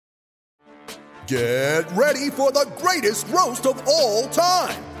Get ready for the greatest roast of all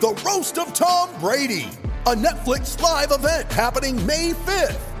time, the Roast of Tom Brady, a Netflix live event happening May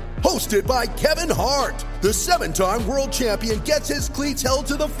 5th. Hosted by Kevin Hart, the 7-time world champion gets his cleats held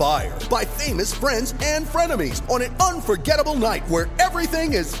to the fire by famous friends and frenemies on an unforgettable night where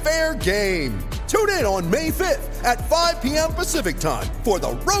everything is fair game. Tune in on May 5th at 5 p.m. Pacific time for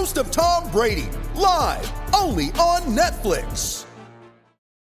the Roast of Tom Brady, live only on Netflix.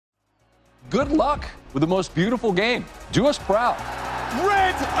 Good luck with the most beautiful game. Do us proud.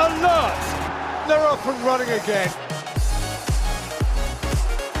 Red alert! They're up and running again.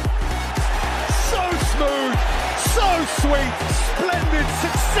 So smooth, so sweet, splendid,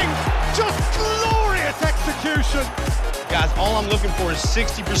 succinct, just glorious execution. Guys, all I'm looking for is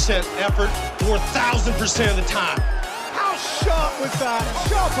 60% effort, 4,000% of the time. How sharp was that?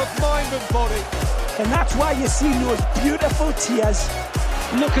 Sharp of mind and body. And that's why you see those beautiful tears.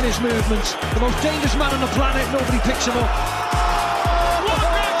 Look at his movements. The most dangerous man on the planet. Nobody picks him up. What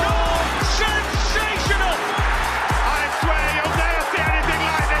a goal! Sensational! I swear you'll never see anything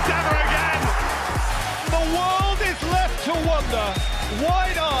like this ever again. The world is left to wonder,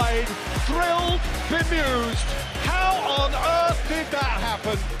 wide-eyed, thrilled, bemused. How on earth did that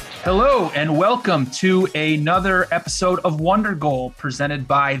happen? Hello and welcome to another episode of Wonder Goal presented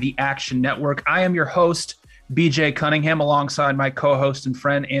by the Action Network. I am your host, BJ Cunningham, alongside my co-host and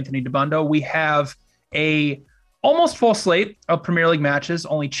friend Anthony DeBundo. We have a almost full slate of Premier League matches.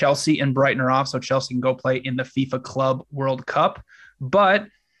 Only Chelsea and Brighton are off, so Chelsea can go play in the FIFA Club World Cup. But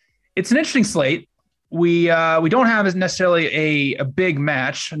it's an interesting slate. We don't have necessarily a big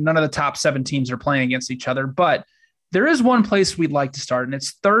match. None of the top 7 teams are playing against each other, but there is one place we'd like to start, and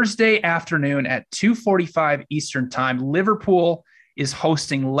it's Thursday afternoon at 2:45 Eastern Time. Liverpool is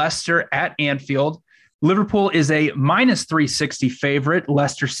hosting Leicester at Anfield. Liverpool is a minus 360 favorite.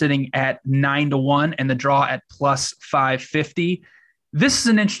 Leicester sitting at 9-1 and the draw at plus 550. This is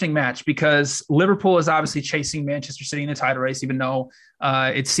an interesting match because Liverpool is obviously chasing Manchester City in the title race, even though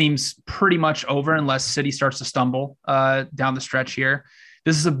it seems pretty much over unless City starts to stumble down the stretch here.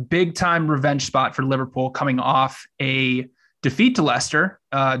 This is a big time revenge spot for Liverpool coming off a defeat to Leicester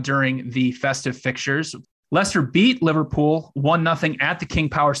during the festive fixtures. Leicester beat Liverpool 1-0 at the King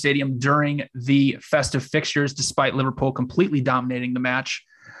Power Stadium during the festive fixtures, despite Liverpool completely dominating the match.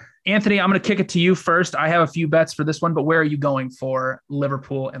 Anthony, I'm going to kick it to you first. I have a few bets for this one, but where are you going for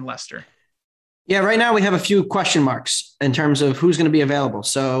Liverpool and Leicester? Yeah, right now we have a few question marks in terms of who's going to be available.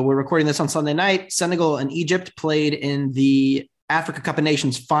 So we're recording this on Sunday night. Senegal and Egypt played in the Africa Cup of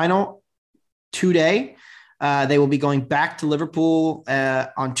Nations final today. They will be going back to Liverpool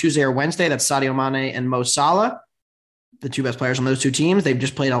on Tuesday or Wednesday. That's Sadio Mane and Mo Salah, the two best players on those two teams. They've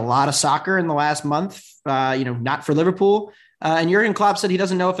just played a lot of soccer in the last month, not for Liverpool. And Jurgen Klopp said he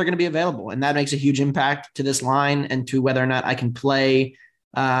doesn't know if they're going to be available. And that makes a huge impact to this line and to whether or not I can play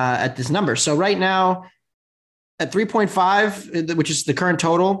at this number. So right now at 3.5, which is the current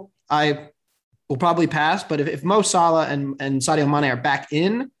total, I will probably pass. But if Mo Salah and Sadio Mane are back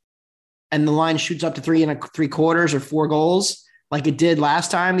in, and the line shoots up to 3 3/4 or 4 goals, like it did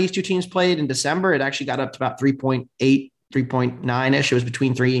last time these two teams played in December, it actually got up to about 3.8, 3.9-ish. It was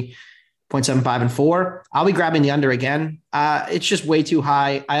between 3.75 and 4. I'll be grabbing the under again. It's just way too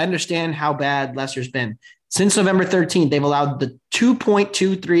high. I understand how bad Leicester's been. Since November 13th, they've allowed the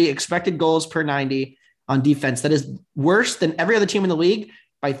 2.23 expected goals per 90 on defense. That is worse than every other team in the league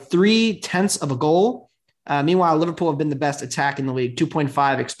by 0.3 of a goal. Meanwhile, Liverpool have been the best attack in the league,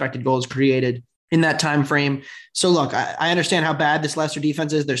 2.5 expected goals created in that time frame. So look, I understand how bad this Leicester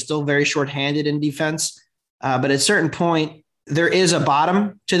defense is. They're still very shorthanded in defense. But at a certain point, there is a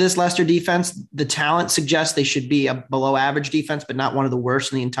bottom to this Leicester defense. The talent suggests they should be a below average defense, but not one of the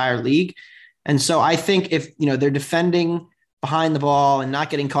worst in the entire league. And so I think if they're defending behind the ball and not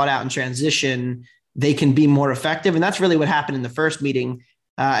getting caught out in transition, they can be more effective. And that's really what happened in the first meeting.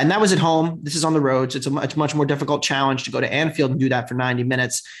 And that was at home. This is on the road. So it's a much more difficult challenge to go to Anfield and do that for 90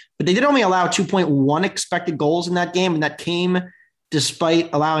 minutes. But they did only allow 2.1 expected goals in that game. And that came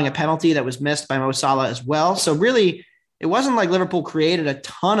despite allowing a penalty that was missed by Mo Salah as well. So really, it wasn't like Liverpool created a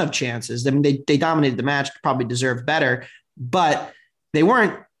ton of chances. I mean, they dominated the match, probably deserved better, but they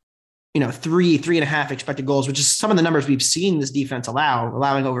weren't, 3.5 expected goals, which is some of the numbers we've seen this defense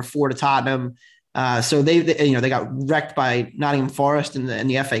allowing over 4 to Tottenham. So they got wrecked by Nottingham Forest in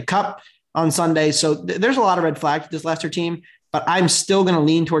the FA Cup on Sunday. So there's a lot of red flags with this Leicester team, but I'm still going to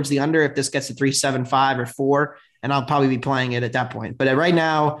lean towards the under if this gets to 3.75 or 4, and I'll probably be playing it at that point. But right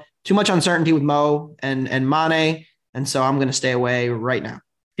now, too much uncertainty with Mo and Mane, and so I'm going to stay away right now.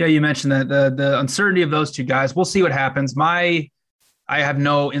 Yeah, you mentioned that the uncertainty of those two guys. We'll see what happens. I have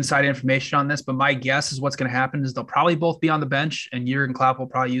no inside information on this, but my guess is what's going to happen is they'll probably both be on the bench, and Jurgen Klopp will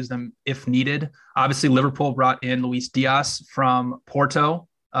probably use them if needed. Obviously, Liverpool brought in Luis Diaz from Porto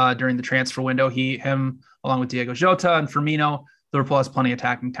during the transfer window. Him, along with Diego Jota and Firmino. Liverpool has plenty of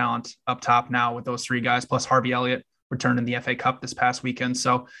attacking talent up top now with those three guys, plus Harvey Elliott returned in the FA Cup this past weekend.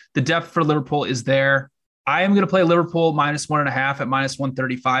 So the depth for Liverpool is there. I am going to play Liverpool -1.5 at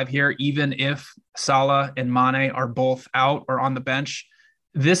 -135 here, even if Salah and Mane are both out or on the bench.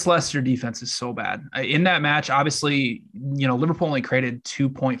 This Leicester defense is so bad. In that match, obviously, Liverpool only created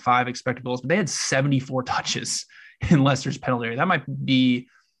 2.5 expected goals, but they had 74 touches in Leicester's penalty area. That might be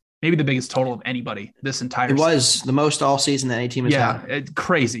maybe the biggest total of anybody this entire season. It was the most all season that any team has had. Yeah, it's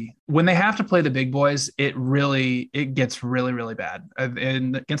crazy. When they have to play the big boys, it gets really, really bad.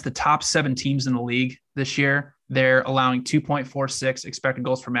 And against the top 7 teams in the league this year, they're allowing 2.46 expected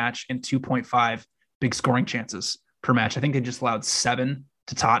goals per match and 2.5 big scoring chances per match. I think they just allowed 7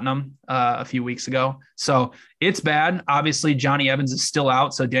 to Tottenham a few weeks ago. So it's bad. Obviously, Johnny Evans is still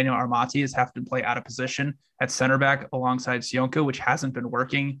out, so Daniel Armati has have to play out of position at center back alongside Sionku, which hasn't been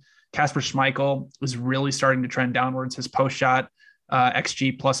working. Kasper Schmeichel is really starting to trend downwards. His post shot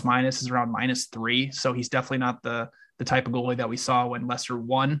XG plus minus is around -3. So he's definitely not the type of goalie that we saw when Leicester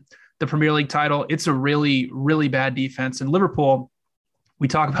won the Premier League title. It's a really, really bad defense. And Liverpool, we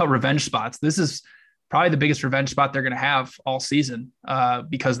talk about revenge spots. This is probably the biggest revenge spot they're going to have all season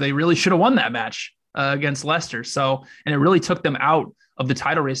because they really should have won that match against Leicester. So, and it really took them out of the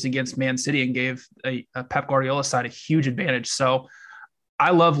title race against Man City and gave a Pep Guardiola side a huge advantage. So I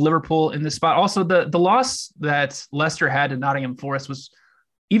love Liverpool in this spot. Also, the loss that Leicester had to Nottingham Forest was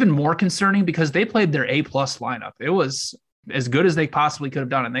even more concerning because they played their A+ lineup. It was as good as they possibly could have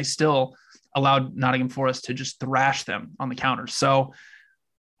done, and they still allowed Nottingham Forest to just thrash them on the counter. So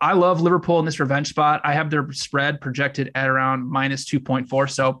I love Liverpool in this revenge spot. I have their spread projected at around -2.4.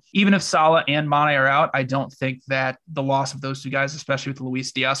 So even if Salah and Mane are out, I don't think that the loss of those two guys, especially with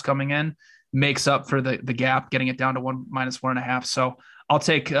Luis Diaz coming in, makes up for the gap, getting it down to -1.5. So I'll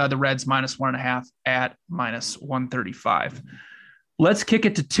take the Reds -1.5 at -135. Let's kick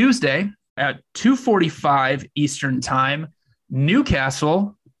it to Tuesday at 2:45 Eastern time.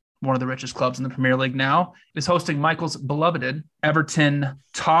 Newcastle, one of the richest clubs in the Premier League now, is hosting Michael's beloved Everton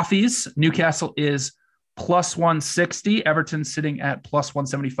Toffees. Newcastle is +160. Everton sitting at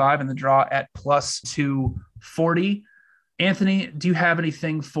 +175, and the draw at +240. Anthony, do you have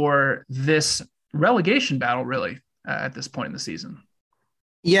anything for this relegation battle, really, at this point in the season?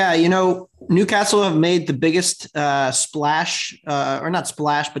 Yeah, Newcastle have made the biggest splash, or not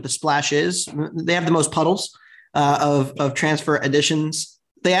splash, but the splash is they have the most puddles of transfer additions.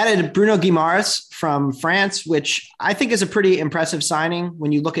 They added Bruno Guimaraes from France, which I think is a pretty impressive signing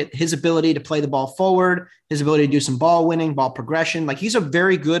when you look at his ability to play the ball forward, his ability to do some ball winning, ball progression. Like, he's a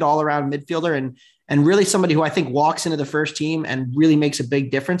very good all-around midfielder and really somebody who I think walks into the first team and really makes a big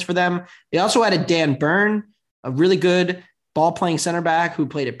difference for them. They also added Dan Burn, a really good ball-playing center back who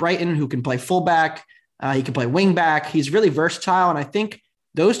played at Brighton, who can play fullback. He can play wing back. He's really versatile. And I think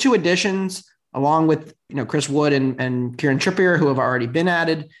those two additions, along with Chris Wood and Kieran Trippier, who have already been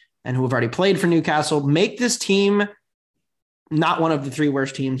added and who have already played for Newcastle, make this team not one of the 3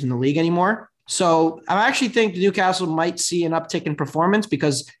 worst teams in the league anymore. So I actually think Newcastle might see an uptick in performance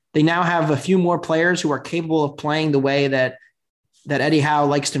because they now have a few more players who are capable of playing the way that Eddie Howe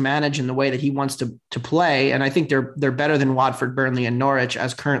likes to manage and the way that he wants to play. And I think they're better than Watford, Burnley, and Norwich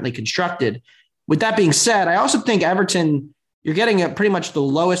as currently constructed. With that being said, I also think Everton, you're getting at pretty much the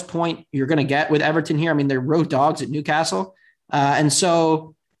lowest point you're going to get with Everton here. I mean, they're road dogs at Newcastle. And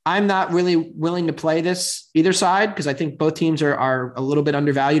so I'm not really willing to play this either side because I think both teams are a little bit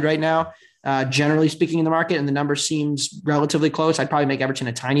undervalued right now, generally speaking in the market, and the number seems relatively close. I'd probably make Everton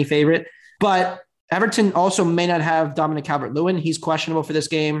a tiny favorite. But Everton also may not have Dominic Calvert-Lewin. He's questionable for this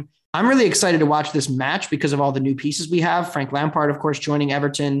game. I'm really excited to watch this match because of all the new pieces we have. Frank Lampard, of course, joining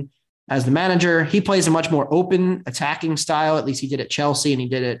Everton as the manager. He plays a much more open attacking style. At least he did at Chelsea, and he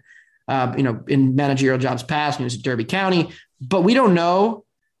did it, in managerial jobs past. He was at Derby County, but we don't know,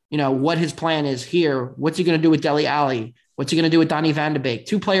 what his plan is here. What's he going to do with Dele Alli? What's he going to do with Donny van de Beek?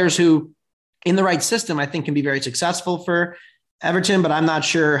 2 players who, in the right system, I think can be very successful for Everton, but I'm not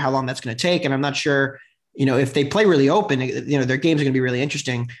sure how long that's going to take. And I'm not sure, if they play really open, their games are going to be really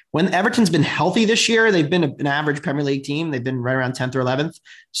interesting. When Everton's been healthy this year, they've been an average Premier League team. They've been right around 10th or 11th.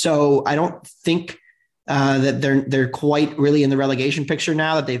 So I don't think that they're quite really in the relegation picture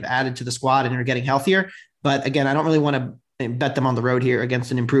now that they've added to the squad and are getting healthier. But again, I don't really want to bet them on the road here against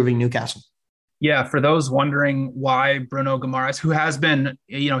an improving Newcastle. Yeah, for those wondering why Bruno Guimaraes, who has been,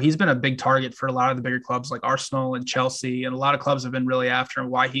 he's been a big target for a lot of the bigger clubs like Arsenal and Chelsea, and a lot of clubs have been really after him,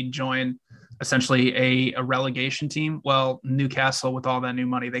 why he'd join essentially a relegation team. Well, Newcastle, with all that new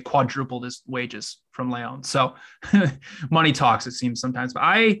money, they quadrupled his wages from Leon. So money talks, it seems sometimes. But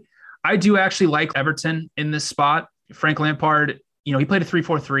I do actually like Everton in this spot. Frank Lampard, he played a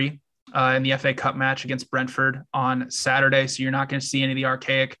 3-4-3 in the FA Cup match against Brentford on Saturday. So you're not going to see any of the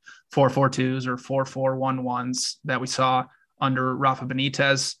archaic 4-4-2s or 4-4-1-1s that we saw under Rafa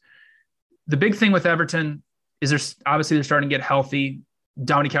Benitez. The big thing with Everton is they're starting to get healthy.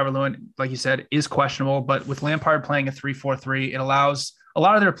 Dominic Calvert-Lewin, like you said, is questionable, but with Lampard playing a 3-4-3, it allows a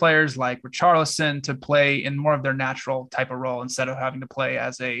lot of their players like Richarlison to play in more of their natural type of role instead of having to play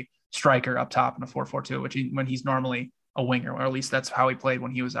as a striker up top in a 4-4-2, when he's normally a winger, or at least that's how he played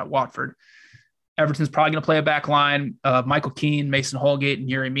when he was at Watford. Everton's probably going to play a back line of Michael Keane, Mason Holgate, and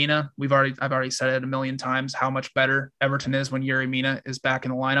Yerry Mina. I've already said it a million times how much better Everton is when Yerry Mina is back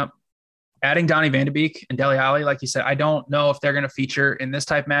in the lineup. Adding Donny van de Beek and Dele Alli, like you said, I don't know if they're going to feature in this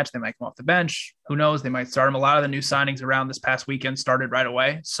type match. They might come off the bench. Who knows? They might start them. A lot of the new signings around this past weekend started right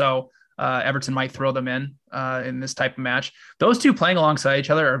away. So Everton might throw them in this type of match. Those two playing alongside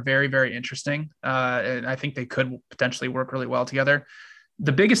each other are very, very interesting. And I think they could potentially work really well together.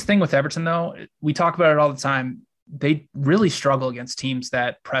 The biggest thing with Everton, though, we talk about it all the time. They really struggle against teams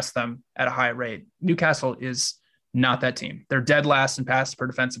that press them at a high rate. Newcastle is not that team. They're dead last in passes per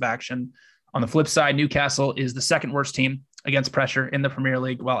defensive action. On the flip side, Newcastle is the second worst team against pressure in the Premier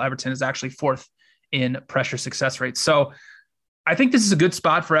League, while Everton is actually fourth in pressure success rates. So I think this is a good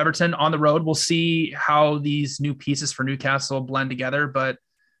spot for Everton on the road. We'll see how these new pieces for Newcastle blend together. But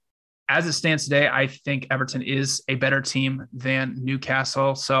as it stands today, I think Everton is a better team than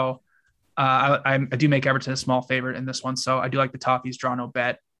Newcastle. So I do make Everton a small favorite in this one. So I do like the Toffees draw no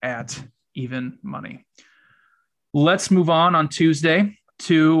bet at even money. Let's move on Tuesday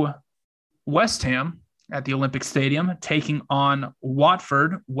to West Ham at the Olympic Stadium taking on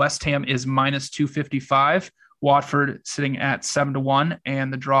Watford. West Ham is minus 255. Watford sitting at 7-1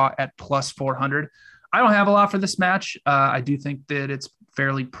 and the draw at plus 400. I don't have a lot for this match. I do think that it's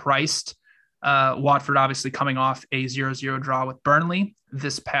fairly priced. Watford obviously coming off a 0-0 draw with Burnley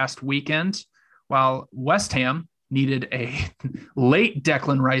this past weekend, while West Ham needed a late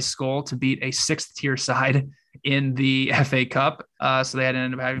Declan Rice goal to beat a sixth tier side in the FA Cup. So they had to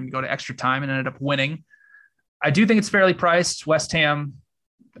end up having to go to extra time and ended up winning. I do think it's fairly priced. West Ham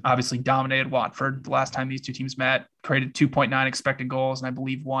obviously dominated Watford the last time these two teams met, created 2.9 expected goals, and I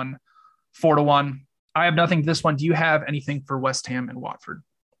believe won 4-1. I have nothing to this one. Do you have anything for West Ham and Watford?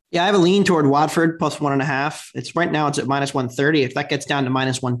 Yeah, I have a lean toward Watford plus 1.5. It's right now it's at minus 130. If that gets down to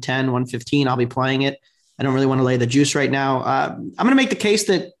minus 110, 115, I'll be playing it. I don't really want to lay the juice right now. I'm going to make the case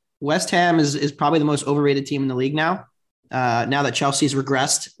that West Ham is probably the most overrated team in the league now. Now that Chelsea's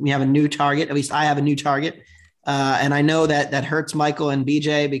regressed, we have a new target. At least I have a new target. And I know that hurts Michael and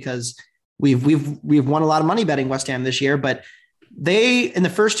BJ because we've won a lot of money betting West Ham this year, but they, in the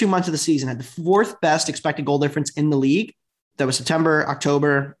first 2 months of the season, had the fourth best expected goal difference in the league. That was September,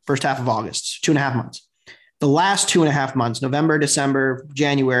 October, first half of August, 2.5 months. The last 2.5 months, November, December,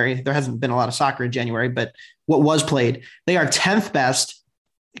 January, there hasn't been a lot of soccer in January, but what was played, they are 10th best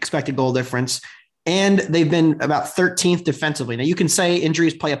expected goal difference, and they've been about 13th defensively. Now, you can say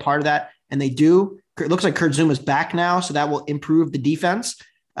injuries play a part of that, and they do. It looks like Kurt Zuma's back now, so that will improve the defense.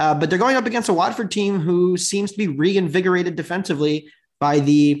 But they're going up against a Watford team who seems to be reinvigorated defensively by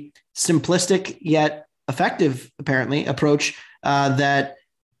the simplistic yet effective, apparently, approach that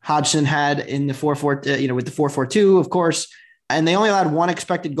Hodgson had in the 4-4, with the 4-4-2, of course. And they only allowed one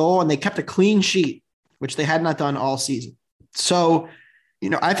expected goal, and they kept a clean sheet, which they had not done all season. So,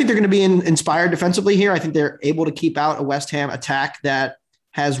 I think they're going to be inspired defensively here. I think they're able to keep out a West Ham attack that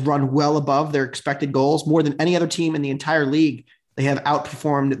has run well above their expected goals more than any other team in the entire league. They have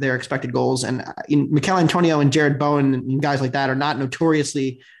outperformed their expected goals. And Mikel Antonio and Jared Bowen and guys like that are not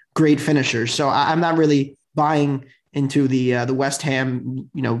notoriously great finishers. So I'm not really buying into the West Ham,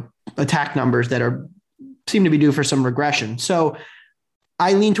 attack numbers that seem to be due for some regression. So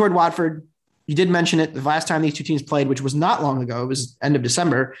I lean toward Watford. You did mention it. The last time these two teams played, which was not long ago, it was end of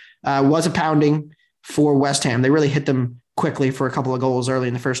December, was a pounding for West Ham. They really hit them quickly for a couple of goals early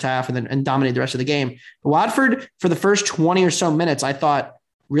in the first half and dominated the rest of the game. Watford, for the first 20 or so minutes, I thought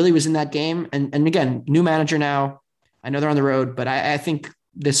really was in that game. And again, new manager now. I know they're on the road, but I think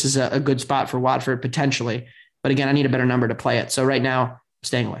this is a good spot for Watford potentially. But again, I need a better number to play it. So right now, I'm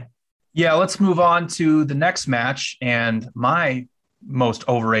staying away. Yeah, let's move on to the next match and my most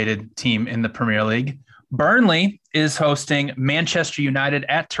overrated team in the Premier League. Burnley is hosting Manchester United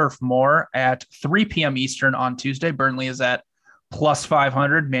at Turf Moor at 3 p.m. Eastern on Tuesday. Burnley is at plus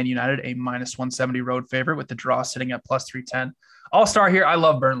 500. Man United, a minus 170 road favorite, with the draw sitting at plus 310. All-star here. I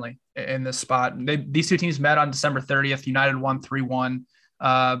love Burnley in this spot. These two teams met on December 30th. United won 3-1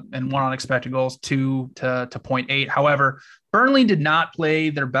 and won on expected goals 2 to 0.8. However, Burnley did not play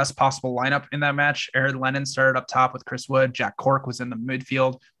their best possible lineup in that match. Aaron Lennon started up top with Chris Wood. Jack Cork was in the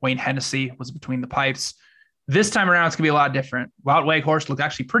midfield. Wayne Hennessy was between the pipes. This time around, it's going to be a lot different. Wout Weghorst looked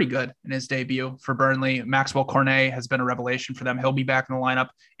actually pretty good in his debut for Burnley. Maxwell Cornet has been a revelation for them. He'll be back in the lineup.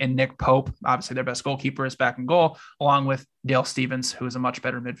 And Nick Pope, obviously their best goalkeeper, is back in goal, along with Dale Stephens, who is a much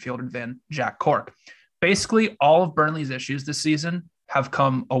better midfielder than Jack Cork. Basically, all of Burnley's issues this season have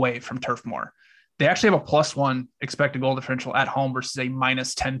come away from Turf Moor. They actually have a +1 expected goal differential at home versus a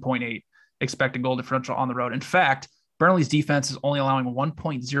minus 10.8 expected goal differential on the road. In fact, Burnley's defense is only allowing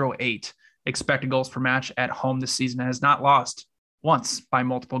 1.08 expected goals per match at home this season and has not lost once by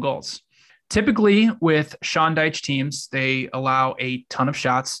multiple goals. Typically with Sean Dyche teams, they allow a ton of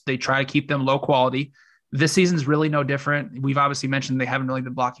shots. They try to keep them low quality. This season's really no different. We've obviously mentioned they haven't really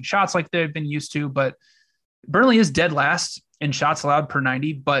been blocking shots like they've been used to, but Burnley is dead last in shots allowed per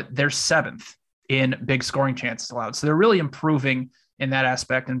 90, but they're 7th in big scoring chances allowed. So they're really improving in that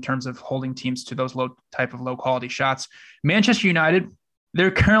aspect in terms of holding teams to those low quality shots. Manchester United,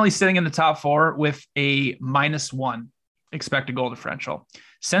 they're currently sitting in the top 4 with a -1 expected goal differential.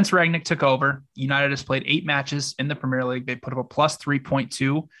 Since Rangnick took over, United has played 8 matches in the Premier League. They put up a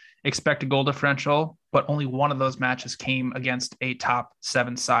 +3.2 expected goal differential, but only one of those matches came against a top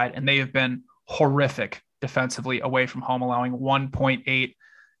 7 side, and they have been horrific defensively away from home, allowing 1.8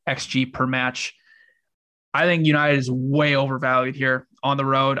 XG per match. I think United is way overvalued here on the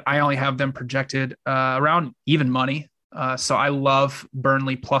road. I only have them projected around even money. So I love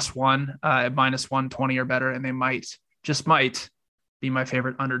Burnley +1 at -120 or better, and they might be my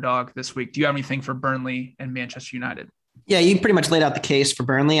favorite underdog this week. Do you have anything for Burnley and Manchester United? Yeah, you pretty much laid out the case for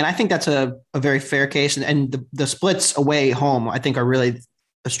Burnley, and I think that's a very fair case. And the splits away home, I think, are really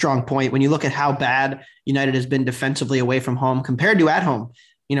a strong point. When you look at how bad United has been defensively away from home compared to at home,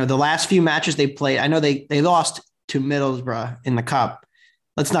 the last few matches they played, I know they lost to Middlesbrough in the Cup.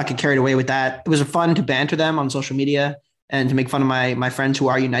 Let's not get carried away with that. It was fun to banter them on social media and to make fun of my friends who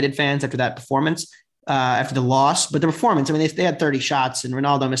are United fans after that performance, after the loss. But the performance, they had 30 shots and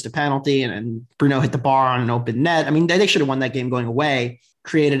Ronaldo missed a penalty and Bruno hit the bar on an open net. They should have won that game going away,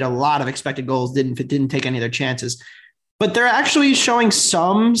 created a lot of expected goals, didn't take any of their chances. But they're actually showing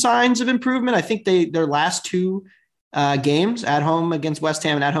some signs of improvement. I think their last 2 games, at home against West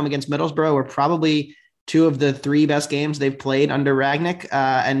Ham and at home against Middlesbrough, were probably 2 of the 3 best games they've played under Rangnick.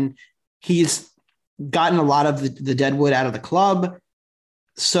 And he's gotten a lot of the deadwood out of the club.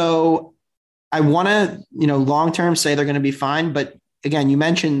 So I want to, long-term say they're going to be fine. But again, you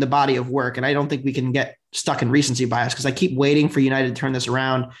mentioned the body of work, and I don't think we can get stuck in recency bias because I keep waiting for United to turn this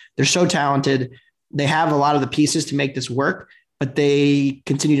around. They're so talented. They have a lot of the pieces to make this work, but they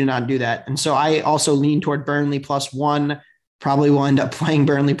continue to not do that. And so I also lean toward Burnley +1, probably will end up playing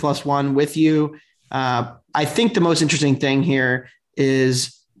Burnley +1 with you. I think the most interesting thing here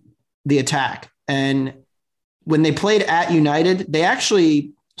is the attack. And when they played at United, they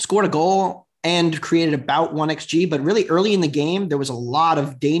actually scored a goal and created about 1 XG, but really early in the game, there was a lot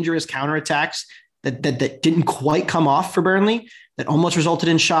of dangerous counterattacks that didn't quite come off for Burnley that almost resulted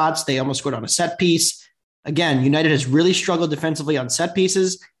in shots. They almost scored on a set piece. Again, United has really struggled defensively on set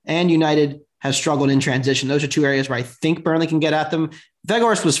pieces, and United has struggled in transition. Those are 2 areas where I think Burnley can get at them.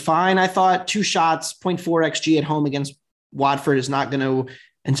 Weghorst was fine, I thought. 2 shots, 0.4 XG at home against Watford is not going to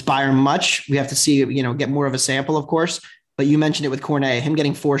inspire much. We have to see, get more of a sample, of course. But you mentioned it with Cornet. Him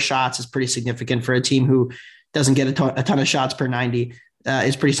getting 4 shots is pretty significant for a team who doesn't get a ton of shots per 90.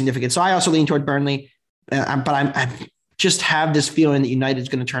 Is pretty significant. So I also lean toward Burnley, but I just have this feeling that United is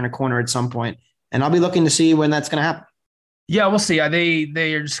going to turn a corner at some point, and I'll be looking to see when that's going to happen. Yeah, we'll see.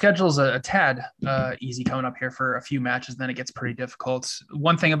 Their schedule's a tad easy coming up here for a few matches, then it gets pretty difficult.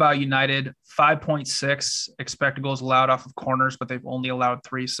 One thing about United, 5.6 expected goals allowed off of corners, but they've only allowed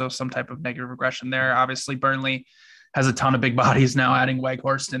 3, so some type of negative regression there. Obviously, Burnley has a ton of big bodies now, adding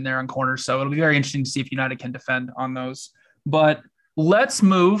Weghorst in there on corners, so it'll be very interesting to see if United can defend on those. But let's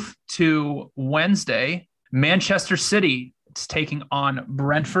move to Wednesday. Manchester City, it's taking on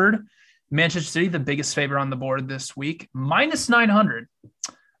Brentford. Manchester City, the biggest favorite on the board this week, -900,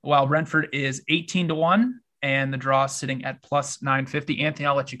 while Brentford is 18-1, and the draw is sitting at +950. Anthony,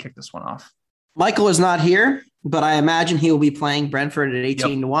 I'll let you kick this one off. Michael is not here, but I imagine he will be playing Brentford at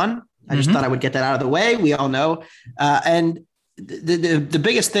 18-1. I just thought I would get that out of the way. We all know. And the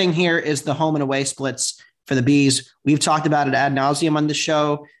biggest thing here is the home and away splits for the Bees. We've talked about it ad nauseum on the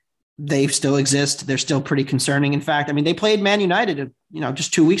show. They still exist. They're still pretty concerning. In fact, I mean, they played Man United,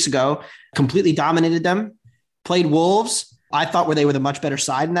 just 2 weeks ago, completely dominated them, played Wolves. I thought they were the much better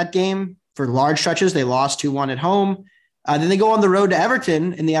side in that game for large stretches. They lost 2-1 at home. Then they go on the road to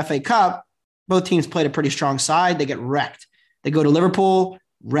Everton in the FA Cup. Both teams played a pretty strong side. They get wrecked. They go to Liverpool,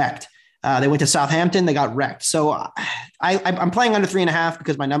 wrecked. They went to Southampton. They got wrecked. So I'm playing under 3.5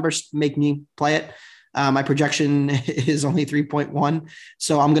 because my numbers make me play it. My projection is only 3.1.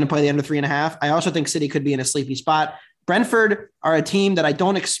 So I'm going to play the under 3.5. I also think City could be in a sleepy spot. Brentford are a team that I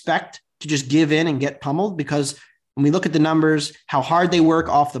don't expect to just give in and get pummeled, because when we look at the numbers, how hard they work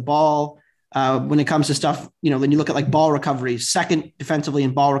off the ball, when it comes to stuff, when you look at like ball recoveries, second defensively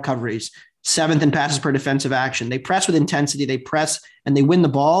in ball recoveries, seventh in passes per defensive action. They press with intensity. They press and they win the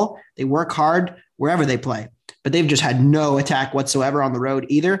ball. They work hard wherever they play, but they've just had no attack whatsoever on the road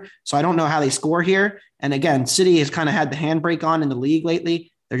either. So I don't know how they score here. And again, City has kind of had the handbrake on in the league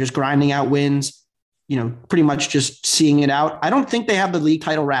lately. They're just grinding out wins, pretty much just seeing it out. I don't think they have the league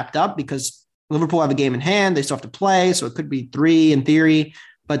title wrapped up because Liverpool have a game in hand. They still have to play. So it could be 3 in theory,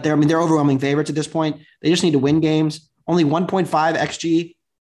 but they're overwhelming favorites at this point. They just need to win games. Only 1.5 XG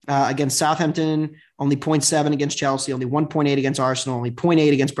against Southampton, only 0.7 against Chelsea, only 1.8 against Arsenal, only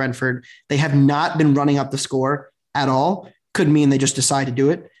 0.8 against Brentford. They have not been running up the score at all. Could mean they just decide to do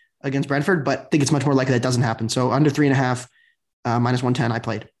it against Brentford, but I think it's much more likely that doesn't happen. So under 3.5, minus 110, I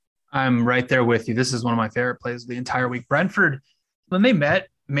played. I'm right there with you. This is one of my favorite plays of the entire week. Brentford, when they met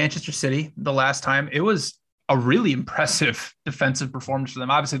Manchester City the last time, it was a really impressive defensive performance for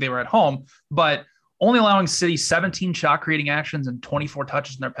them. Obviously, they were at home, but only allowing City 17 shot creating actions and 24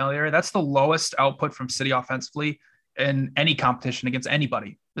 touches in their penalty area. That's the lowest output from City offensively in any competition against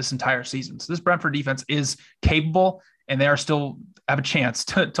anybody this entire season. So this Brentford defense is capable, and they are still have a chance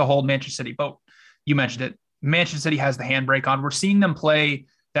to hold Manchester City. But you mentioned it. Manchester City has the handbrake on. We're seeing them play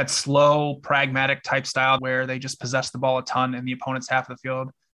that slow, pragmatic type style where they just possess the ball a ton in the opponent's half of the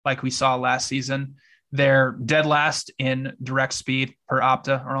field, like we saw last season. They're dead last in direct speed per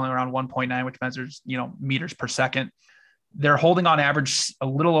Opta, or only around 1.9, which measures, meters per second. They're holding on average a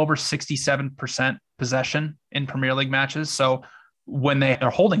little over 67% possession in Premier League matches. So when they are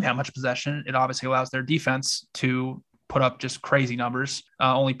holding that much possession, it obviously allows their defense to put up just crazy numbers.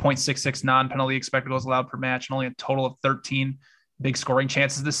 Only 0.66 non-penalty expected goals allowed per match, and only a total of 13 big scoring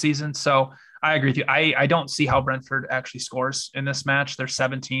chances this season. So I agree with you. I don't see how Brentford actually scores in this match. They're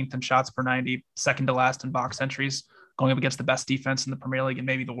 17th in shots per 90, second to last in box entries, going up against the best defense in the Premier League and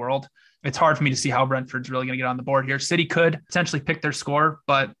maybe the world. It's hard for me to see how Brentford's really going to get on the board here. City could potentially pick their score,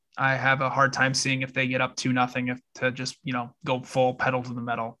 but I have a hard time seeing if they get up 2-0 if to just, go full pedal to the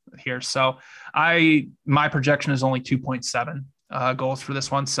metal here. So my projection is only 2.7 goals for this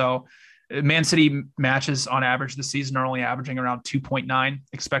one. So Man City matches on average this season are only averaging around 2.9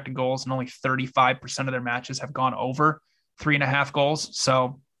 expected goals, and only 35% of their matches have gone over 3.5 goals.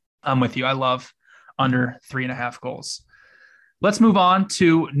 So I'm with you. I love under 3.5 goals. Let's move on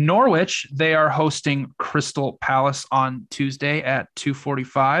to Norwich. They are hosting Crystal Palace on Tuesday at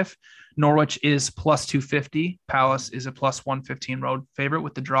 2:45. Norwich is plus 250. Palace is a plus 115 road favorite,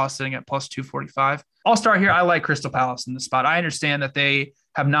 with the draw sitting at plus 245. I'll start here. I like Crystal Palace in this spot. I understand that they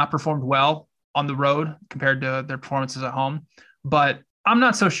have not performed well on the road compared to their performances at home, but I'm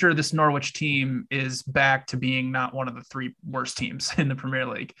not so sure this Norwich team is back to being not one of the 3 worst teams in the Premier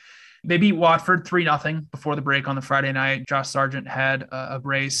League. They beat Watford 3-0 before the break on the Friday night. Josh Sargent had a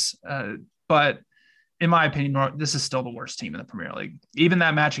brace, but in my opinion, this is still the worst team in the Premier League. Even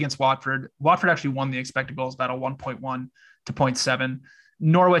that match against Watford actually won the expected goals battle 1.1 to 0.7.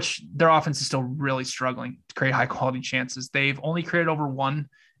 Norwich, their offense is still really struggling to create high-quality chances. They've only created over 1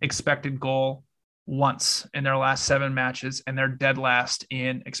 expected goal once in their last 7 matches, and they're dead last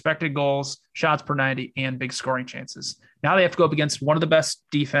in expected goals, shots per 90, and big scoring chances. Now they have to go up against one of the best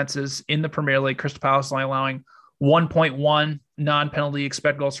defenses in the Premier League. Crystal Palace is only allowing 1.1 non-penalty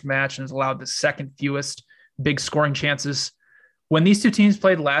expected goals per match and has allowed the second fewest big scoring chances. When these two teams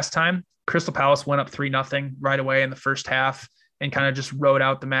played last time, Crystal Palace went up 3-0 right away in the first half and kind of just rode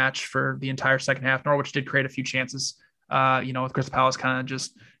out the match for the entire second half. Norwich did create a few chances, with Crystal Palace kind of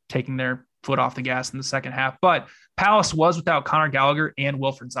just taking their foot off the gas in the second half. But Palace was without Conor Gallagher and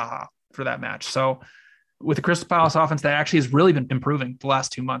Wilfried Zaha for that match. So with the Crystal Palace offense, that actually has really been improving the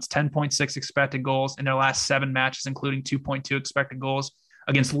last 2 months. 10.6 expected goals in their last 7 matches, including 2.2 expected goals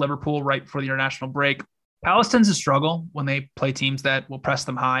against Liverpool right before the international break. Palace tends to struggle when they play teams that will press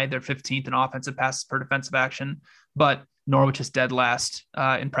them high. They're 15th in offensive passes per defensive action, but Norwich is dead last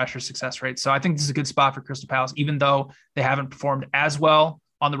in pressure success rate. So I think this is a good spot for Crystal Palace, even though they haven't performed as well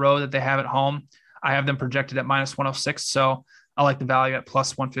on the road that they have at home. I have them projected at minus 106. So I like the value at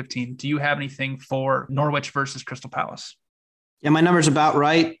plus 115. Do you have anything for Norwich versus Crystal Palace? Yeah, my number's about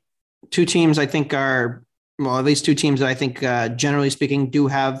right. Two teams I think are, well, at least two teams that I think, generally speaking, do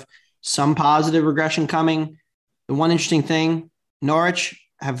have some positive regression coming. The one interesting thing, Norwich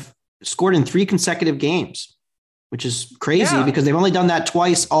have scored in 3 consecutive games, which is crazy because they've only done that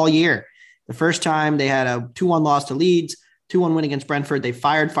twice all year. The first time they had a 2-1 loss to Leeds, 2-1 win against Brentford. They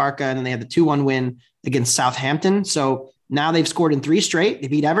fired Farke, and then they had the 2-1 win against Southampton. So now they've scored in 3 straight. They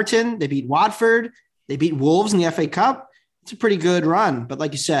beat Everton. They beat Watford. They beat Wolves in the FA Cup. It's a pretty good run. But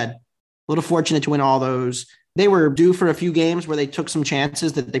like you said, a little fortunate to win all those. They were due for a few games where they took some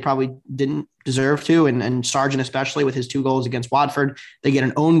chances that they probably didn't deserve to. And Sargent, especially with his 2 goals against Watford, they get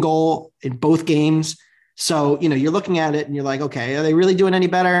an own goal in both games. So, you're looking at it and you're like, okay, are they really doing any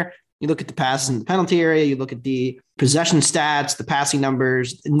better? You look at the passes in the penalty area, you look at the possession stats, the passing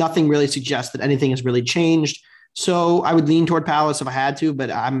numbers, nothing really suggests that anything has really changed. So I would lean toward Palace if I had to,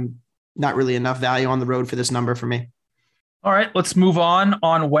 but I'm not really enough value on the road for this number for me. All right, let's move on.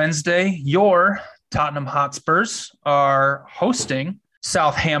 On Wednesday, your Tottenham Hotspurs are hosting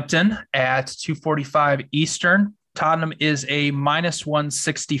Southampton at 2:45 Eastern. Tottenham is a minus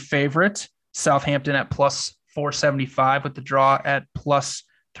 160 favorite. Southampton at plus 475 with the draw at plus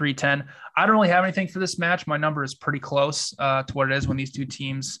 310. I don't really have anything for this match. My number is pretty close to what it is when these two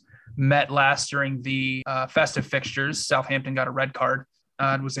teams met last during the festive fixtures. Southampton got a red card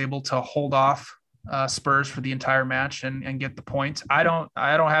and was able to hold off Spurs for the entire match and get the point. I don't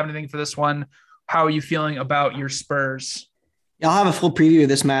have anything for this one. How are you feeling about your Spurs? I'll have a full preview of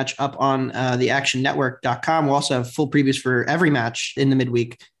this match up on the actionnetwork.com. We'll also have full previews for every match in the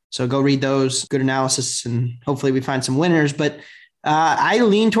midweek. So go read those, good analysis, and hopefully we find some winners. But I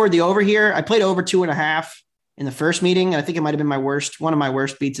lean toward the over here. I played over 2.5 in the first meeting. I think it might have been one of my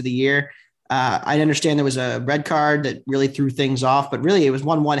worst beats of the year. I understand there was a red card that really threw things off, but really it was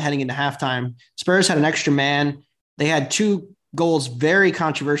 1-1 heading into halftime. Spurs had an extra man. They had 2 goals very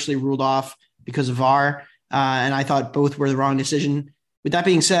controversially ruled off because of VAR, and I thought both were the wrong decision. With that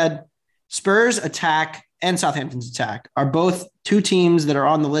being said, Spurs attack and Southampton's attack are both 2 teams that are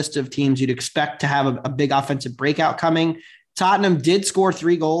on the list of teams you'd expect to have a big offensive breakout coming. Tottenham did score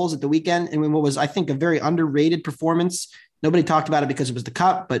 3 goals at the weekend in what was, I think, a very underrated performance. Nobody talked about it because it was the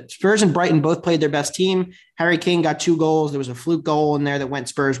cup, but Spurs and Brighton both played their best team. Harry Kane got 2 goals. There was a fluke goal in there that went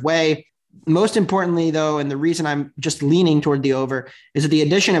Spurs' way. Most importantly, though, and the reason I'm just leaning toward the over is that the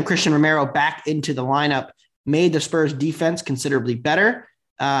addition of Christian Romero back into the lineup made the Spurs defense considerably better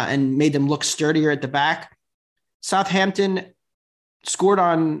and made them look sturdier at the back. Southampton scored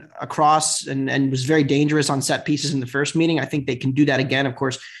on a cross and was very dangerous on set pieces in the first meeting. I think they can do that again. Of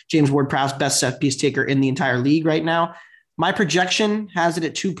course, James Ward-Prowse, best set piece taker in the entire league right now. My projection has it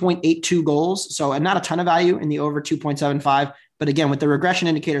at 2.82 goals. So not a ton of value in the over 2.75. But again, with the regression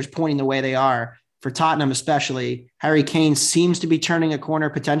indicators pointing the way they are, for Tottenham especially, Harry Kane seems to be turning a corner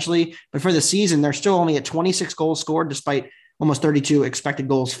potentially. But for the season, they're still only at 26 goals scored, despite almost 32 expected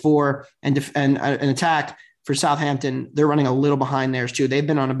goals for. And an attack for Southampton, they're running a little behind theirs too. They've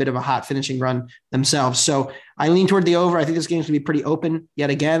been on a bit of a hot finishing run themselves. So I lean toward the over. I think this game's going to be pretty open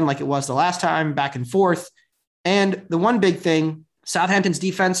yet again, like it was the last time, back and forth. And the one big thing, Southampton's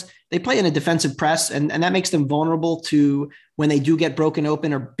defense, they play in a defensive press, and that makes them vulnerable to when they do get broken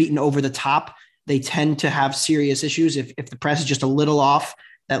open or beaten over the top. They tend to have serious issues. If the press is just a little off,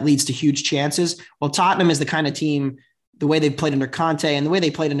 that leads to huge chances. Well, Tottenham is the kind of team, the way they played under Conte and the way they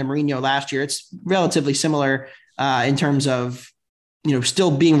played under Mourinho last year, it's relatively similar in terms of,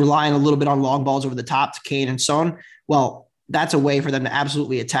 still being relying a little bit on long balls over the top to Kane and Son. Well, that's a way for them to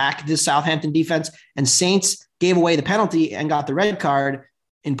absolutely attack this Southampton defense. And Saints gave away the penalty and got the red card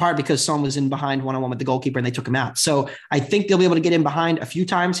in part because Son was in behind one-on-one with the goalkeeper and they took him out. So I think they'll be able to get in behind a few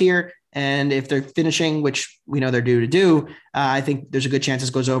times here. And if they're finishing, which we know they're due to do, I think there's a good chance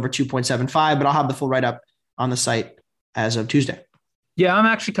this goes over 2.75, but I'll have the full write-up on the site as of Tuesday. Yeah, I'm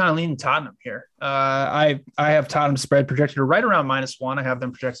actually kind of leaning Tottenham here. I have Tottenham spread projected right around -1. I have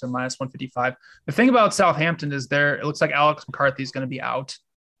them projected at -155. The thing about Southampton is it looks like Alex McCarthy is going to be out.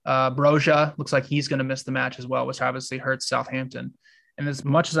 Broja looks like he's going to miss the match as well, which obviously hurts Southampton. And as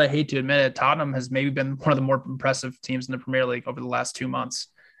much as I hate to admit it, Tottenham has maybe been one of the more impressive teams in the Premier League over the last 2 months.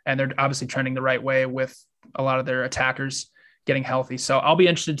 And they're obviously trending the right way with a lot of their attackers getting healthy. So I'll be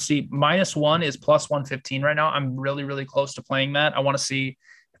interested to see. -1 is +115 right now. I'm really, really close to playing that. I want to see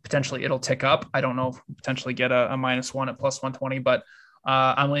potentially it'll tick up. I don't know if we'll potentially get a -1 at +120, but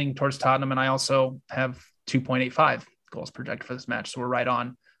I'm leaning towards Tottenham. And I also have 2.85 goals projected for this match. So we're right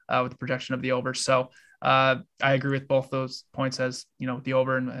on with the projection of the over. So I agree with both those points, as the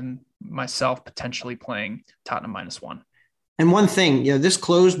over and myself potentially playing Tottenham -1. And one thing, this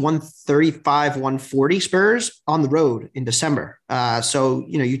closed 135, 140 Spurs on the road in December. So,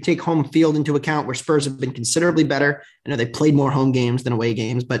 you take home field into account, where Spurs have been considerably better. I know they played more home games than away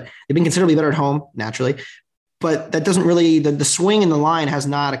games, but they've been considerably better at home, naturally. But that doesn't really, the swing in the line has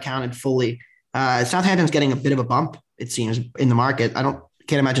not accounted fully. Southampton's getting a bit of a bump, it seems, in the market.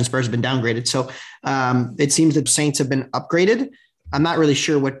 Can't imagine Spurs have been downgraded. So it seems that Saints have been upgraded. I'm not really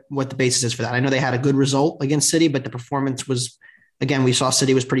sure what the basis is for that. I know they had a good result against City, but the performance was, again, we saw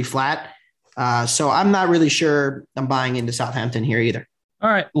City was pretty flat. So I'm not really sure I'm buying into Southampton here either. All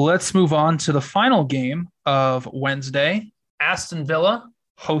right, let's move on to the final game of Wednesday. Aston Villa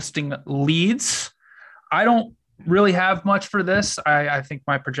hosting Leeds. I don't really have much for this. I think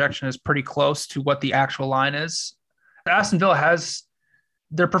my projection is pretty close to what the actual line is. Aston Villa has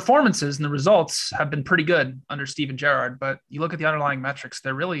their performances and the results have been pretty good under Steven Gerrard, but you look at the underlying metrics,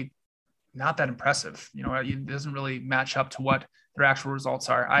 they're really not that impressive. It doesn't really match up to what their actual results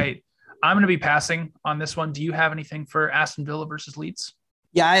are. I'm going to be passing on this one. Do you have anything for Aston Villa versus Leeds?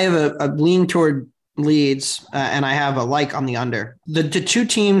 Yeah, I have a lean toward Leeds, and I have a like on the under. The two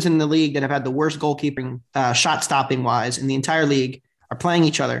teams in the league that have had the worst goalkeeping, shot stopping wise in the entire league are playing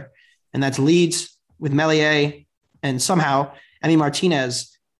each other. And that's Leeds with Meslier and somehow Emi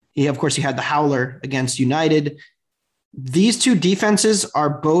Martinez. He had the howler against United. These two defenses are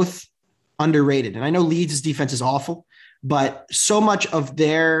both underrated. And I know Leeds' defense is awful, but so much of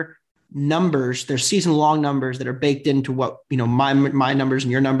their numbers, their season-long numbers that are baked into what, my numbers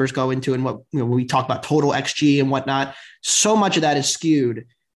and your numbers go into, and what, when we talk about total XG and whatnot, so much of that is skewed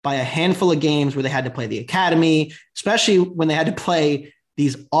by a handful of games where they had to play the academy, especially when they had to play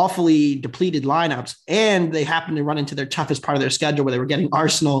these awfully depleted lineups, and they happened to run into their toughest part of their schedule where they were getting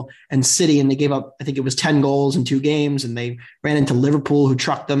Arsenal and City, and they gave up, I think it was 10 goals in 2 games, and they ran into Liverpool, who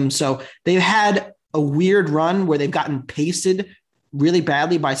trucked them. So they've had a weird run where they've gotten pasted really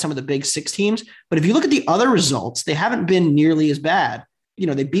badly by some of the big 6 teams. But if you look at the other results, they haven't been nearly as bad.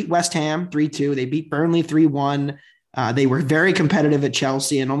 They beat West Ham 3-2. They beat Burnley 3-1. They were very competitive at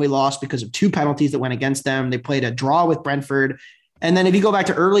Chelsea and only lost because of 2 penalties that went against them. They played a draw with Brentford. And then if you go back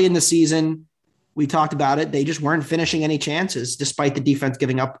to early in the season, we talked about it. They just weren't finishing any chances, despite the defense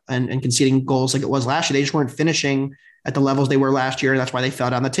giving up and conceding goals like it was last year. They just weren't finishing at the levels they were last year. And that's why they fell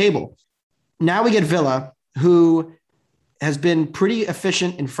down the table. Now we get Villa, who has been pretty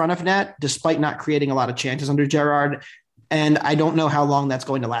efficient in front of net, despite not creating a lot of chances under Gerrard. And I don't know how long that's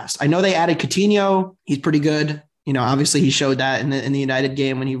going to last. I know they added Coutinho. He's pretty good. Obviously he showed that in the United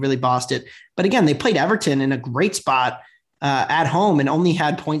game when he really bossed it. But again, they played Everton in a great spot at home and only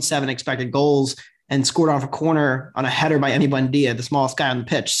had 0.7 expected goals and scored off a corner on a header by Emi Buendia, the smallest guy on the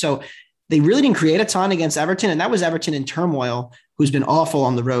pitch. So they really didn't create a ton against Everton, and that was Everton in turmoil, who's been awful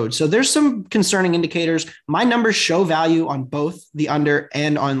on the road. So there's some concerning indicators. My numbers show value on both the under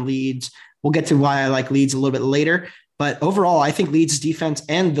and on Leeds. We'll get to why I like Leeds a little bit later. But overall, I think Leeds' defense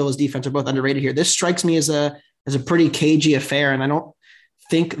and Villa's defense are both underrated here. This strikes me as a pretty cagey affair, and I don't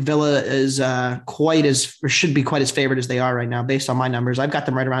think Villa is quite as, or should be quite as favored as they are right now, based on my numbers. I've got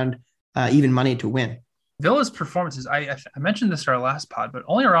them right around even money to win. Villa's performances, I mentioned this in our last pod, but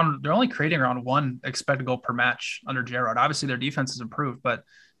they're only creating around 1 expected goal per match under Gerrard. Obviously, their defense has improved, but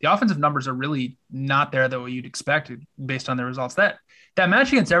the offensive numbers are really not there that you'd expect based on their results. That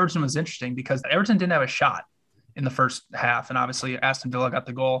match against Everton was interesting because Everton didn't have a shot in the first half, and obviously Aston Villa got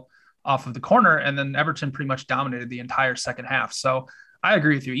the goal off of the corner, and then Everton pretty much dominated the entire second half. So I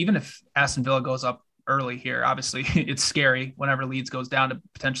agree with you. Even if Aston Villa goes up early here, obviously it's scary whenever Leeds goes down to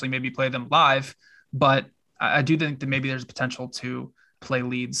potentially maybe play them live. But I do think that maybe there's potential to play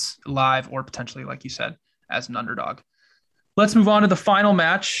Leeds live or potentially, like you said, as an underdog. Let's move on to the final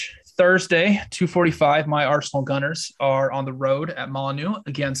match. Thursday, 2:45, my Arsenal Gunners are on the road at Molineux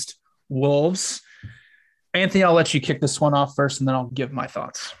against Wolves. Anthony, I'll let you kick this one off first, and then I'll give my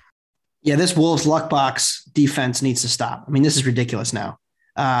thoughts. Yeah, this Wolves luck box defense needs to stop. I mean, this is ridiculous now.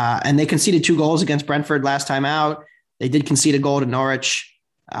 And they conceded 2 goals against Brentford last time out. They did concede a goal to Norwich,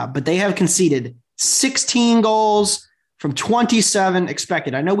 but they have conceded 16 goals from 27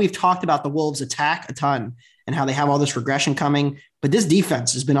 expected. I know we've talked about the Wolves attack a ton and how they have all this regression coming, but this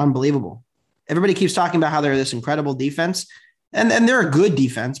defense has been unbelievable. Everybody keeps talking about how they're this incredible defense, and they're a good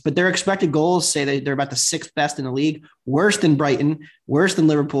defense, but their expected goals say they're about the 6th best in the league, worse than Brighton, worse than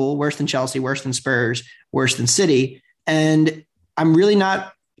Liverpool, worse than Chelsea, worse than Spurs, worse than City. And I'm really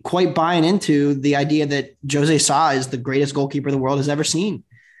not quite buying into the idea that Jose Sa is the greatest goalkeeper the world has ever seen.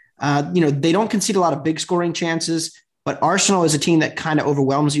 They don't concede a lot of big scoring chances, But Arsenal is a team that kind of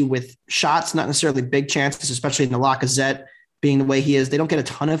overwhelms you with shots, not necessarily big chances, especially in the Lacazette being the way he is. They don't get a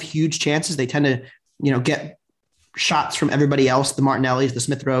ton of huge chances. They tend to, get shots from everybody else, the Martinellis, the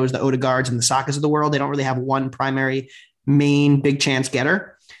Smith Rowes, the Odegaards, and the Sakas of the world. They don't really have one primary main big chance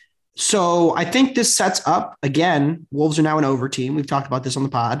getter. So I think this sets up, again, Wolves are now an over team. We've talked about this on the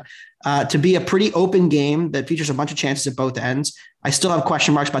pod, to be a pretty open game that features a bunch of chances at both ends. I still have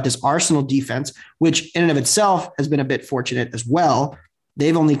question marks about this Arsenal defense, which in and of itself has been a bit fortunate as well.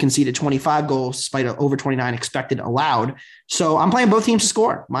 They've only conceded 25 goals despite over 29 expected allowed. So I'm playing both teams to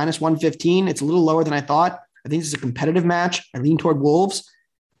score, -115. It's a little lower than I thought. I think this is a competitive match. I lean toward Wolves.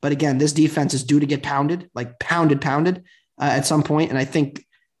 But again, this defense is due to get pounded at some point. And I think,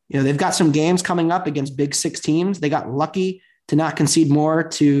 they've got some games coming up against big six teams. They got lucky to not concede more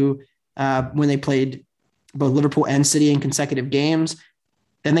to when they played both Liverpool and City in consecutive games.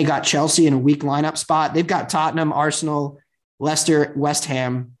 Then they got Chelsea in a weak lineup spot. They've got Tottenham, Arsenal, Leicester, West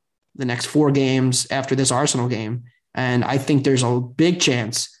Ham, the next 4 games after this Arsenal game. And I think there's a big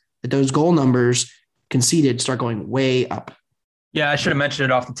chance that those goal numbers conceded start going way up. Yeah, I should have mentioned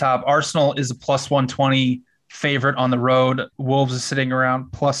it off the top. Arsenal is a +120 favorite on the road. Wolves is sitting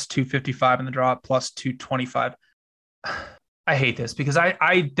around +255 in the draw, +225. I hate this because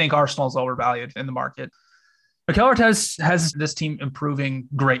I think Arsenal is overvalued in the market. Mikel Arteta has this team improving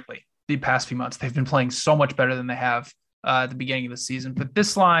greatly the past few months. They've been playing so much better than they have at the beginning of the season. But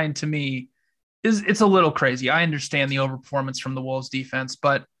this line, to me, it's a little crazy. I understand the overperformance from the Wolves defense,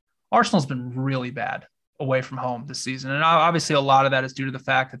 but Arsenal's been really bad away from home this season. And obviously a lot of that is due to the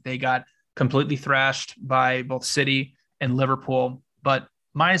fact that they got completely thrashed by both City and Liverpool, but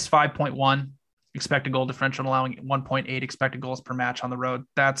 -5.1 expected goal differential, allowing 1.8 expected goals per match on the road.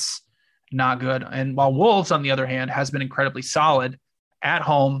 That's not good. And while Wolves, on the other hand, has been incredibly solid at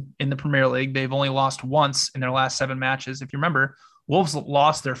home in the Premier League, they've only lost once in their last 7 matches. If you remember, Wolves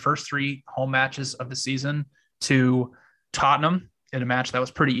lost their first 3 home matches of the season to Tottenham in a match that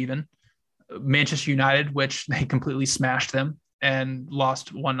was pretty even, Manchester United, which they completely smashed them and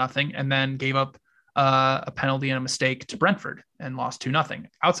lost 1-0, and then gave up a penalty and a mistake to Brentford and lost 2-0.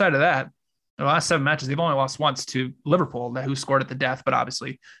 Outside of that, the last 7 matches, they've only lost once to Liverpool, who scored at the death, but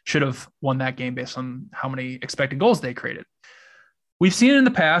obviously should have won that game based on how many expected goals they created. We've seen it in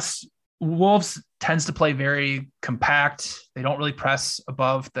the past. Wolves tends to play very compact. They don't really press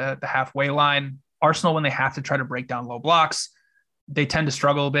above the halfway line. Arsenal, when they have to try to break down low blocks, they tend to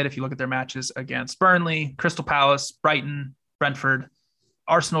struggle a bit. If you look at their matches against Burnley, Crystal Palace, Brighton, Brentford,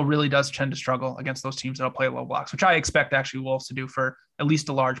 Arsenal really does tend to struggle against those teams that'll play low blocks, which I expect actually Wolves to do for at least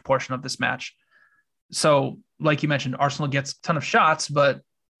a large portion of this match. So like you mentioned, Arsenal gets a ton of shots, but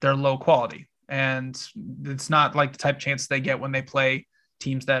they're low quality. And it's not like the type of chance they get when they play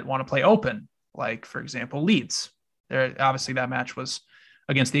teams that want to play open, like, for example, Leeds. Obviously, that match was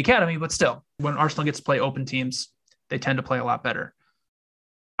against the Academy, but still, when Arsenal gets to play open teams, they tend to play a lot better.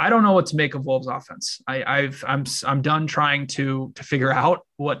 I don't know what to make of Wolves' offense. I'm done trying to figure out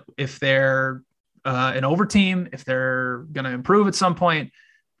what if they're an over team, if they're going to improve at some point.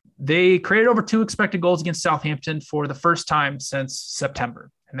 They created over 2 expected goals against Southampton for the first time since September.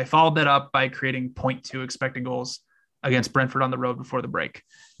 And they followed that up by creating 0.2 expected goals against Brentford on the road before the break.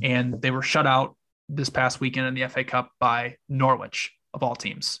 And they were shut out this past weekend in the FA Cup by Norwich, of all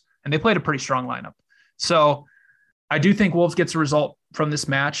teams. And they played a pretty strong lineup. So I do think Wolves gets a result from this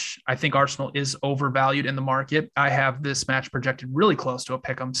match. I think Arsenal is overvalued in the market. I have this match projected really close to a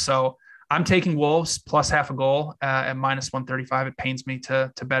pick'em. So I'm taking Wolves plus half a goal at -135. It pains me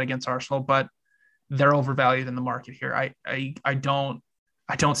to bet against Arsenal, but they're overvalued in the market here.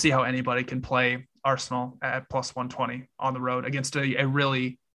 I don't see how anybody can play Arsenal at +120 on the road against a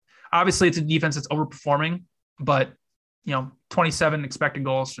really, obviously it's a defense that's overperforming, but 27 expected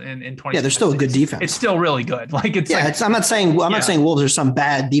goals in 20. Yeah, they're still a good defense. It's still really good. I'm not saying Wolves are some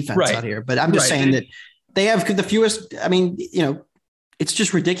bad defense out here, but I'm just saying that they have the fewest. I mean, it's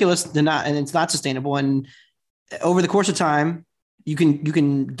just ridiculous and it's not sustainable. And over the course of time, you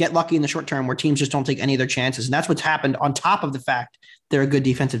can get lucky in the short term where teams just don't take any of their chances. And that's what's happened on top of the fact they're a good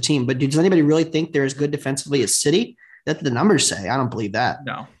defensive team. But does anybody really think they're as good defensively as City? That's what the numbers say. I don't believe that.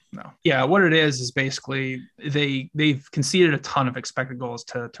 No. Yeah, what it is basically they've conceded a ton of expected goals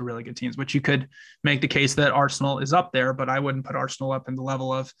to really good teams, which you could make the case that Arsenal is up there, but I wouldn't put Arsenal up in the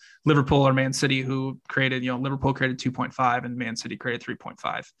level of Liverpool or Man City, who created, Liverpool created 2.5 and Man City created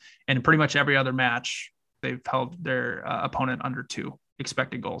 3.5. And in pretty much every other match, they've held their opponent under 2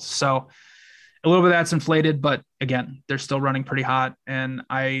 expected goals. So a little bit of that's inflated, but again, they're still running pretty hot. And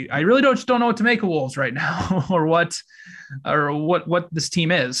I really don't know what to make of Wolves right now or what this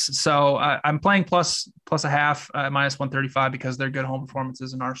team is. So I'm playing plus a half, minus 135 because they're good home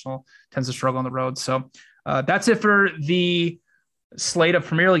performances, and Arsenal tends to struggle on the road. So that's it for the slate of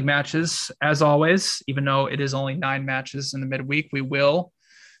Premier League matches. As always, even though it is only 9 matches in the midweek, we will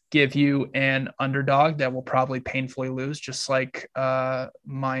give you an underdog that will probably painfully lose, just like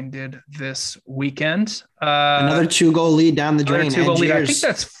mine did this weekend. Another 2-goal lead down the drain. 2-goal lead. I think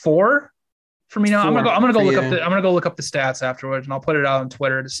that's 4 for me now. I'm gonna go look up the stats afterwards, and I'll put it out on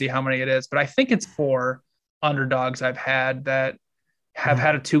Twitter to see how many it is. But I think it's 4 underdogs I've had that have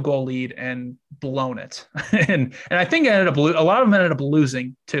had a 2-goal lead and blown it. and I think a lot of them ended up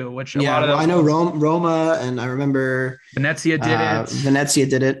losing too, which a lot of those I know Roma, and I remember Venezia did it. Venezia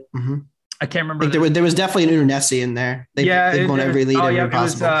did it. Mm-hmm. I can't remember. There was definitely an Udinese in there. They've won every lead ever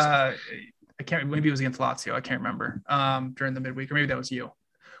possible. I can't. Maybe it was against Lazio. I can't remember. During the midweek, or maybe that was you.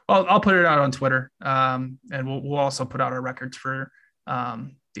 Well, I'll put it out on Twitter, and we'll also put out our records for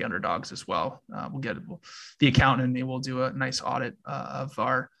the underdogs as well. We'll get the accountant, and we'll do a nice audit of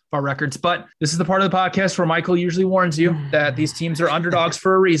our records. But this is the part of the podcast where Michael usually warns you that these teams are underdogs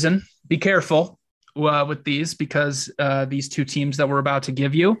for a reason. Be careful with these, because these 2 teams that we're about to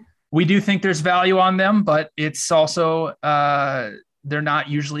give you, we do think there's value on them, but it's also they're not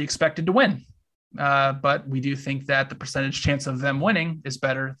usually expected to win. But we do think that the percentage chance of them winning is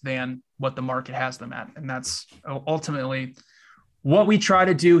better than what the market has them at. And that's ultimately what we try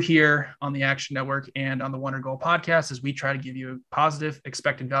to do here on the Action Network and on the Wonder Goal podcast, is we try to give you positive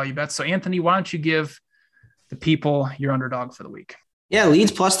expected value bets. So Anthony, why don't you give the people your underdog for the week? Yeah,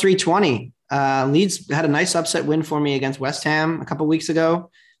 Leeds plus 320. Leeds had a nice upset win for me against West Ham a couple weeks ago.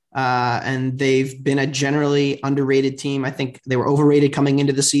 And they've been a generally underrated team. I think they were overrated coming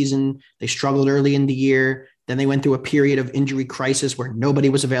into the season. They struggled early in the year. Then they went through a period of injury crisis where nobody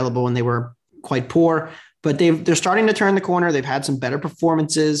was available and they were quite poor. But they're starting to turn the corner. They've had some better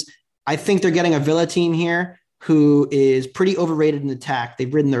performances. I think they're getting a Villa team here who is pretty overrated in attack.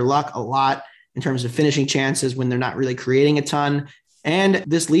 They've ridden their luck a lot in terms of finishing chances when they're not really creating a ton. And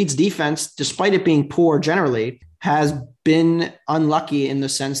this Leeds defense, despite it being poor generally, has been unlucky in the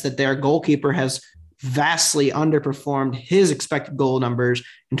sense that their goalkeeper has vastly underperformed his expected goal numbers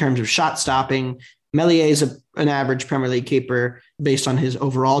in terms of shot stopping. Meslier is an average Premier League keeper based on his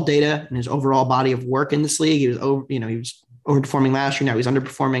overall data and his overall body of work in this league. He was overperforming last year. Now he's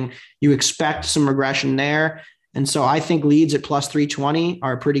underperforming. You expect some regression there. And so I think Leeds at plus 320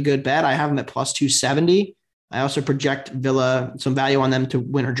 are a pretty good bet. I have them at plus 270. I also project Villa some value on them to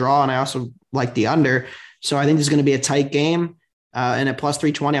win or draw. And I also like the under. So I think this is going to be a tight game. And at plus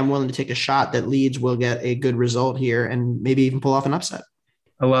 320, I'm willing to take a shot that Leeds will get a good result here and maybe even pull off an upset.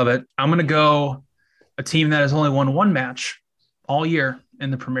 I love it. I'm going to go a team that has only won 1 match all year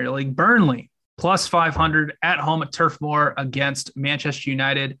in the Premier League. Burnley, plus 500 at home at Turf Moor against Manchester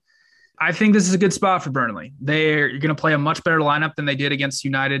United. I think this is a good spot for Burnley. You're going to play a much better lineup than they did against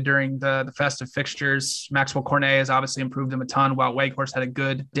United during the festive fixtures. Maxwell Cornet has obviously improved them a ton, while Weghorst had a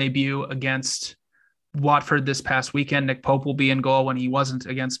good debut against Watford this past weekend. Nick Pope will be in goal when he wasn't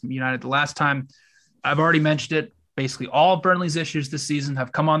against United the last time. I've already mentioned it. Basically, all of Burnley's issues this season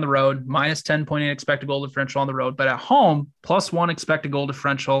have come on the road, minus 10.8 expected goal differential on the road, but at home, plus 1 expected goal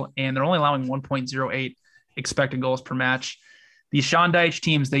differential, and they're only allowing 1.08 expected goals per match. These Sean Dyche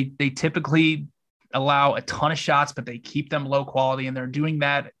teams, they typically allow a ton of shots, but they keep them low quality, and they're doing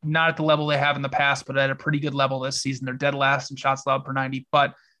that not at the level they have in the past, but at a pretty good level this season. They're dead last in shots allowed per 90,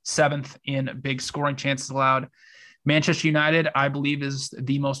 but 7th in big scoring chances allowed. Manchester United, I believe, is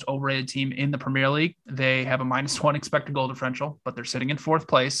the most overrated team in the Premier League. They have a minus 1 expected goal differential, but they're sitting in 4th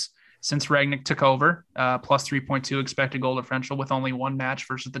place since Rangnick took over, plus 3.2 expected goal differential with only 1 match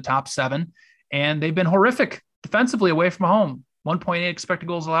versus the top 7. And they've been horrific defensively away from home, 1.8 expected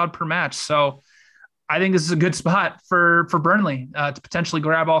goals allowed per match. So I think this is a good spot for Burnley to potentially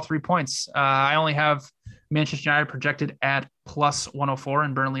grab all 3 points. I only have Manchester United projected at plus 104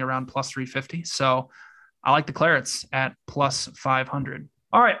 and Burnley around plus 350. So I like the Clarets at plus 500.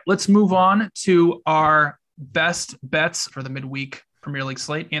 All right, let's move on to our best bets for the midweek Premier League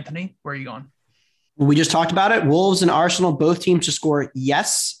slate. Anthony, where are you going? We just talked about it. Wolves and Arsenal, both teams to score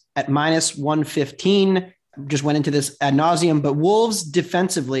yes at minus 115. Just went into this ad nauseum, but Wolves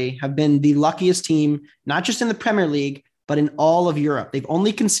defensively have been the luckiest team, not just in the Premier League, but in all of Europe. They've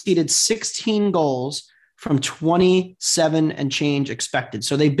only conceded 16 goals from 27 and change expected.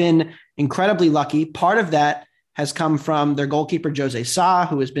 So they've been incredibly lucky. Part of that has come from their goalkeeper, Jose Sa,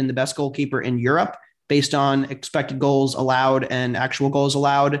 who has been the best goalkeeper in Europe based on expected goals allowed and actual goals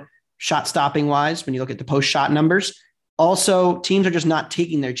allowed. shot stopping wise when you look at the post shot numbers. Also, teams are just not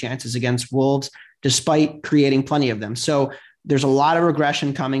taking their chances against Wolves despite creating plenty of them. So there's a lot of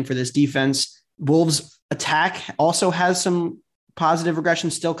regression coming for this defense. Wolves attack also has some positive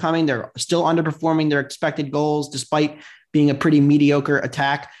regression still coming. They're still underperforming their expected goals despite being a pretty mediocre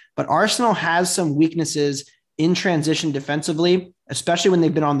attack. But Arsenal has some weaknesses in transition defensively, especially when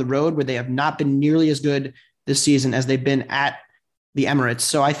they've been on the road where they have not been nearly as good this season as they've been at the Emirates.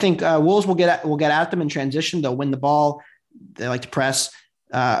 So I think Wolves will get at them in transition. They'll win the ball. They like to press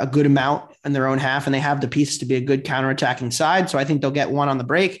a good amount in their own half, and they have the pieces to be a good counterattacking side. So I think they'll get one on the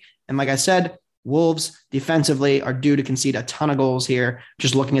break. And like I said, Wolves defensively are due to concede a ton of goals here.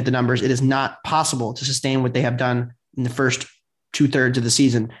 Just looking at the numbers, it is not possible to sustain what they have done in the first 2/3 of the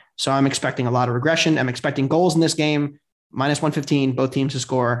season. So I'm expecting a lot of regression. I'm expecting goals in this game. -115, both teams to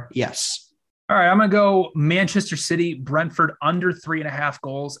score. Yes. All right, I'm going to go Manchester City, Brentford under 3.5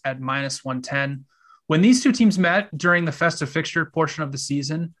 goals at -110. When these two teams met during the festive fixture portion of the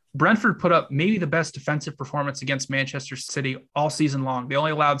season, Brentford put up maybe the best defensive performance against Manchester City all season long. They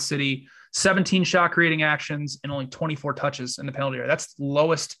only allowed City 17 shot creating actions and only 24 touches in the penalty area. That's the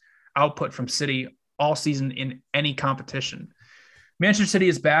lowest output from City all season in any competition. Manchester City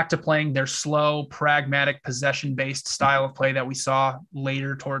is back to playing their slow, pragmatic, possession-based style of play that we saw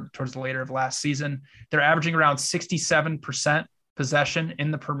later towards the later of last season. They're averaging around 67% possession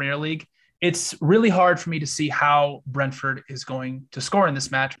in the Premier League. It's really hard for me to see how Brentford is going to score in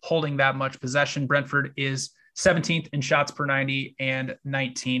this match, holding that much possession. Brentford is 17th in shots per 90 and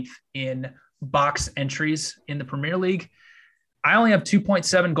 19th in box entries in the Premier League. I only have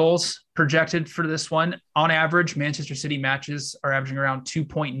 2.7 goals projected for this one. On average, Manchester City matches are averaging around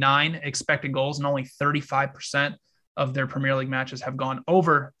 2.9 expected goals, and only 35% of their Premier League matches have gone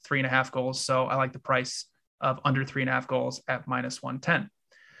over 3.5 goals. So I like the price of under 3.5 goals at -110.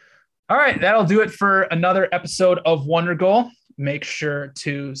 All right, that'll do it for another episode of Wonder Goal. Make sure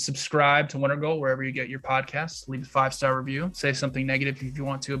to subscribe to Wonder Goal wherever you get your podcasts. Leave a 5-star review. Say something negative if you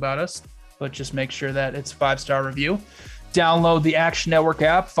want to about us, but just make sure that it's a 5-star review. Download the Action Network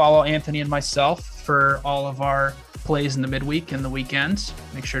app. Follow Anthony and myself for all of our plays in the midweek and the weekends.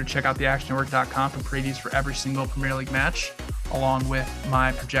 Make sure to check out theactionnetwork.com for previews for every single Premier League match, along with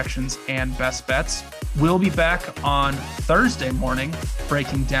my projections and best bets. We'll be back on Thursday morning,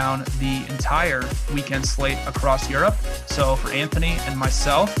 breaking down the entire weekend slate across Europe. So for Anthony and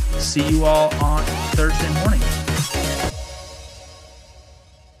myself, see you all on Thursday morning.